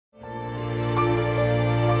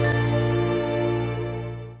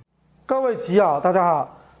各位棋友，大家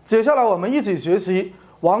好。接下来我们一起学习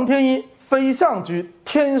王天一飞象局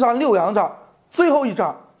天山六阳掌最后一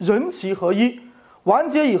掌人棋合一。完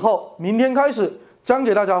结以后，明天开始将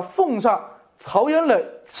给大家奉上曹元磊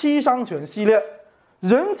七伤拳系列。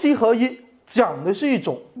人棋合一讲的是一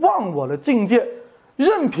种忘我的境界，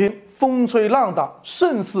任凭风吹浪打，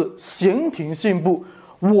胜似闲庭信步，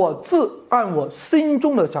我自按我心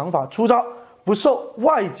中的想法出招，不受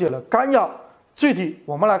外界的干扰。具体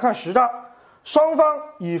我们来看实战，双方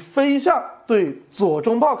以飞象对左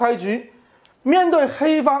中炮开局。面对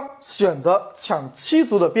黑方选择抢七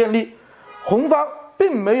卒的便利，红方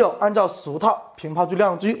并没有按照俗套平炮去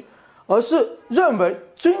亮车，而是认为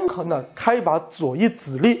均衡的开把左翼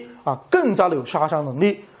子力更加的有杀伤能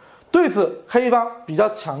力。对此，黑方比较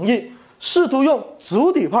强硬，试图用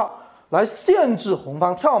足底炮来限制红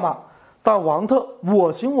方跳马，但王特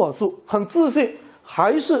我行我素，很自信，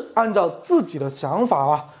还是按照自己的想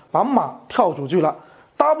法把马跳出去了。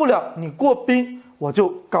大不了你过兵，我就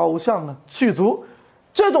高向的去卒。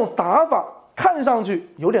这种打法看上去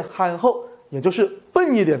有点憨厚，也就是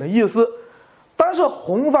笨一点的意思。但是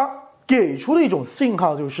红方给出的一种信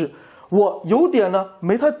号就是，我有点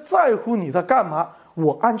没太在乎你在干嘛，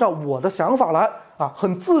我按照我的想法来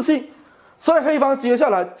很自信。所以黑方接下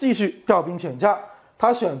来继续调兵遣将，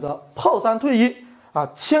他选择炮三退一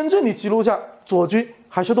牵制你棋路下，左军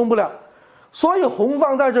还是动不了。所以红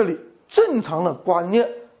方在这里正常的观念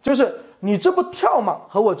就是你这步跳马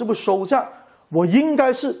和我这步收下，我应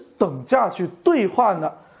该是等价去兑换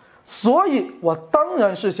的，所以我当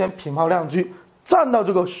然是先平炮亮车，占到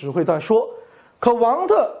这个实惠再说。可王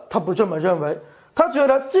特他不这么认为，他觉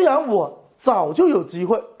得既然我早就有机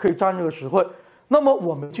会可以占这个实惠，那么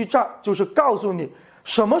我没去占就是告诉你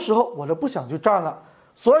什么时候我都不想去占了。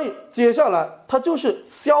所以接下来他就是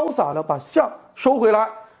潇洒的把象收回来，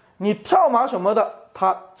你跳马什么的，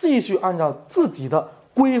他继续按照自己的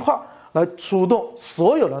规划来出动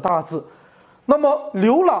所有的大字。那么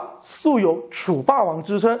刘老素有楚霸王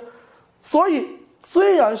之称，所以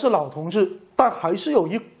虽然是老同志，但还是有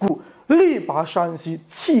一股力拔山兮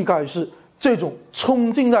气盖世这种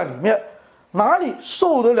冲劲在里面，哪里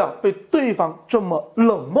受得了被对方这么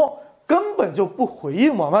冷漠，根本就不回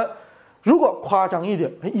应我们。如果夸张一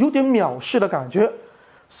点，有点藐视的感觉。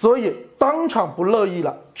所以当场不乐意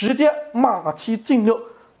了，直接马七进六，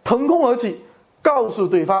腾空而起，告诉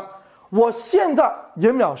对方，我现在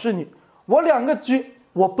也藐视你，我两个车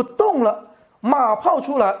我不动了，马炮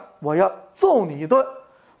出来我要揍你一顿。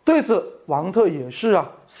对此王特也是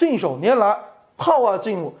信手拈来，炮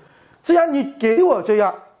进五，既然你给我这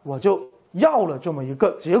样，我就要了这么一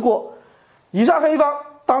个结果。以下黑方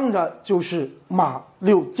当然就是马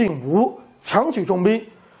六进五，强取中兵。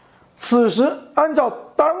此时按照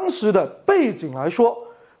当时的背景来说，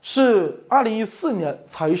是2014年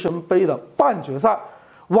财神杯的半决赛，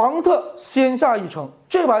王特先下一城，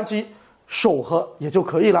这盘棋守和也就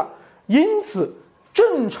可以了。因此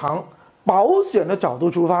正常保险的角度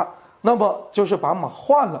出发，那么就是把马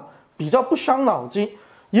换了，比较不伤脑筋。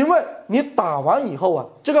因为你打完以后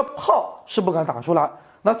这个炮是不敢打出来，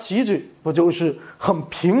那棋局不就是很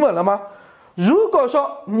平稳了吗？如果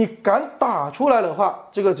说你敢打出来的话，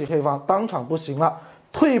这个棋黑方当场不行了，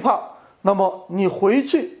退炮，那么你回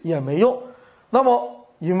去也没用。那么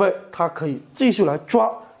因为他可以继续来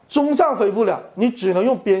抓，中象飞不了，你只能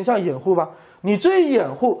用边象掩护吧。你这一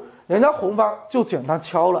掩护，人家红方就简单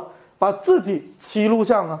敲了，把自己七路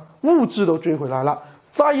象物质都追回来了，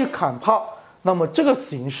再一砍炮，那么这个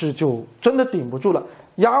形势就真的顶不住了，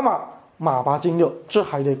压马马八进六，这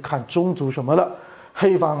还得砍中卒什么的，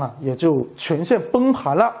黑方也就全线崩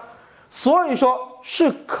盘了。所以说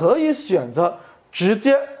是可以选择直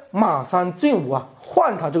接马三进五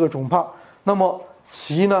换他这个中炮，那么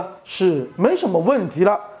棋是没什么问题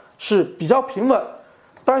了，是比较平稳。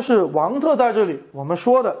但是王特在这里我们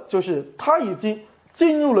说的就是他已经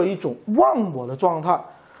进入了一种忘我的状态，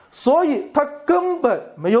所以他根本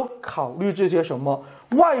没有考虑这些什么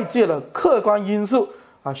外界的客观因素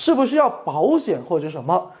是不是要保险或者什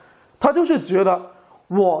么，他就是觉得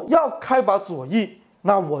我要开把左翼，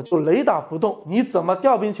那我就雷打不动，你怎么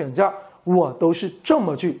调兵遣将，我都是这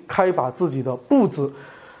么去开把自己的步子。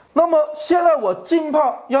那么现在我进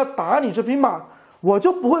炮要打你这匹马，我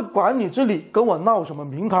就不会管你这里跟我闹什么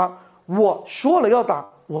名堂，我说了要打，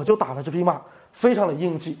我就打了这匹马，非常的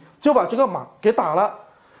硬气，就把这个马给打了。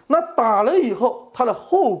那打了以后，它的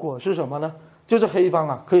后果是什么呢？就是黑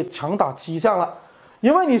方可以强打七象了，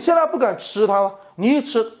因为你现在不敢吃它了，你一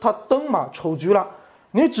吃它登马抽车了，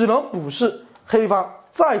你只能补士，黑方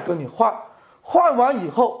再跟你换完以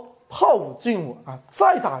后炮五进五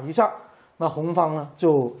再打一下，那红方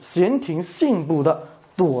就闲庭信步的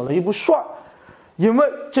躲了一步帅。因为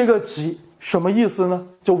这个棋什么意思呢？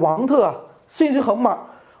就王特啊，信心很满，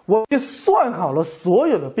我也算好了所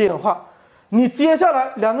有的变化。你接下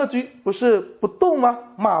来2个车不是不动吗？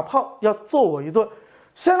马炮要揍我一顿。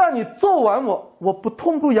现在你揍完我不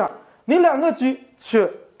痛不痒，你2个车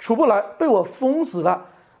却出不来，被我封死了。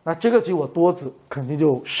那这个棋我多子肯定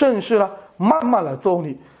就胜势了，慢慢来揍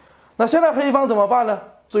你。那现在黑方怎么办呢？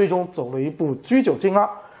最终走了一步车9进2。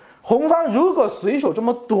红方如果随手这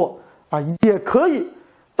么躲啊，也可以，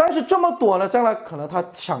但是这么躲呢，将来可能他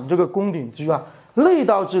抢这个攻顶车啊，累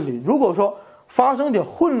到这里，如果说发生点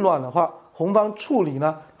混乱的话，红方处理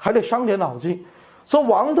呢还得伤点脑筋。所以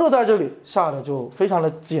王特在这里下的就非常的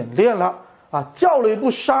简练了啊，叫了一步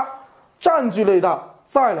杀，占据累大，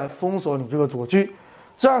再来封锁你这个左车。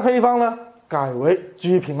这样黑方呢改为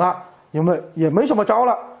车平了，因为也没什么招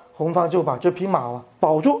了，红方就把这匹马啊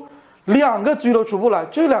保住，2个车都出不来，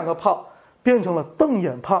这2个炮变成了瞪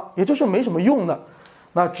眼炮，也就是没什么用的。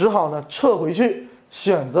那只好呢撤回去，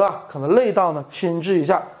选择啊可能累到呢牵制一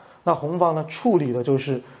下。那红方呢处理的就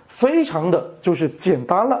是非常的就是简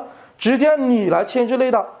单了，直接你来牵制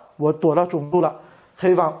累到，我躲到中路了，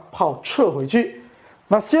黑方炮撤回去。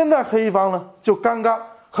那现在黑方呢就刚刚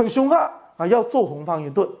很凶悍啊，要揍红方一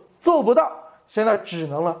顿，揍不到，现在只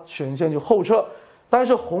能呢全线就后撤。但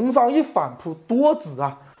是红方一反扑多子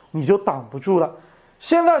啊，你就挡不住了。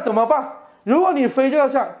现在怎么办？如果你飞这个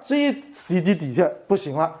象，这一袭击底线不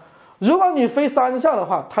行了。如果你飞3象的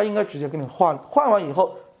话，他应该直接给你换完以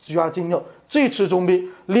后车2进6，这一吃中兵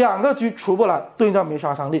，2个车出不来，对战没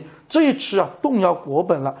杀伤力，这一吃啊动摇国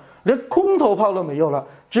本了，连空头炮都没有了，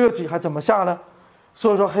这个棋还怎么下呢？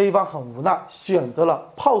所以说黑方很无奈，选择了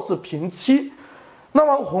炮4平7。那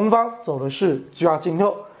么红方走的是车2进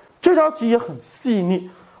6，这招棋也很细腻。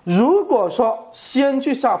如果说先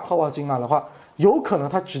去下炮2进2的话，有可能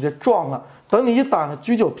他直接撞了，等你一打呢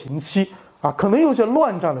车9平7啊，可能有些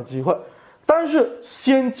乱战的机会。但是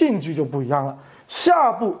先进车就不一样了，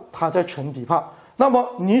下步他在沉底炮，那么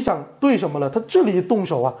你想对什么了？他这里一动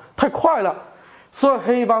手啊太快了，所以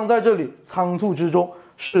黑方在这里仓促之中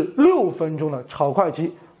是6分钟的超快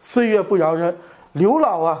棋，岁月不饶人。刘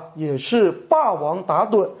老啊也是霸王打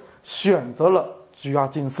盹，选择了车2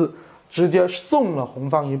进4，直接送了红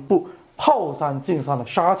方一步炮3进3的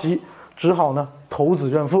杀棋，只好呢投子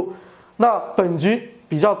认负。那本局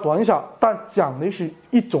比较短小，但讲的是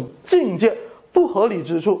一种境界，不合理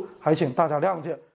之处还请大家谅解。